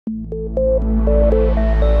In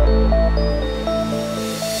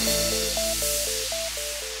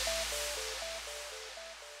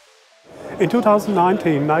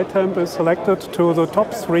 2019, NiTemp is selected to the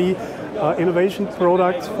top 3 innovation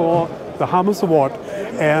products for the Hermes Award.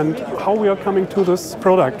 And how we are coming to this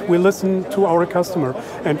product, we listen to our customer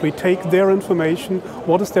and we take their information,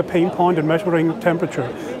 what is their pain point in measuring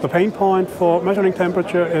temperature. The pain point for measuring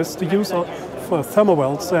temperature is the use of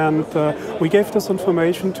thermowells, and we gave this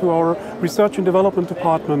information to our research and development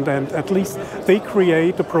department, and at least they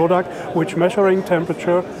create a product which measuring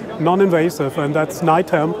temperature non-invasive, and that's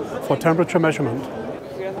NiTemp for temperature measurement.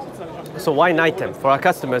 So why NiTemp? For our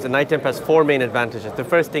customers, NiTemp has 4 main advantages. The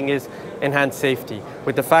first thing is enhanced safety.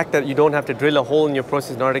 With the fact that you don't have to drill a hole in your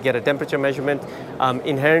process in order to get a temperature measurement,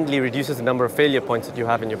 inherently reduces the number of failure points that you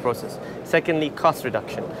have in your process. Secondly, cost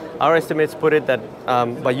reduction. Our estimates put it that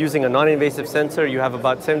by using a non-invasive sensor, you have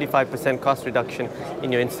about 75% cost reduction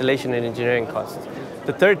in your installation and engineering costs.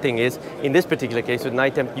 The third thing is, in this particular case with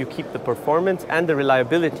NiTemp, you keep the performance and the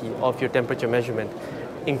reliability of your temperature measurement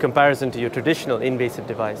in comparison to your traditional invasive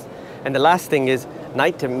device. And the last thing is,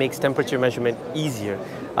 NiTemp makes temperature measurement easier.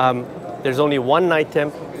 There's only one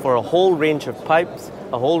NiTemp for a whole range of pipes,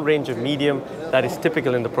 a whole range of medium that is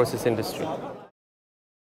typical in the process industry.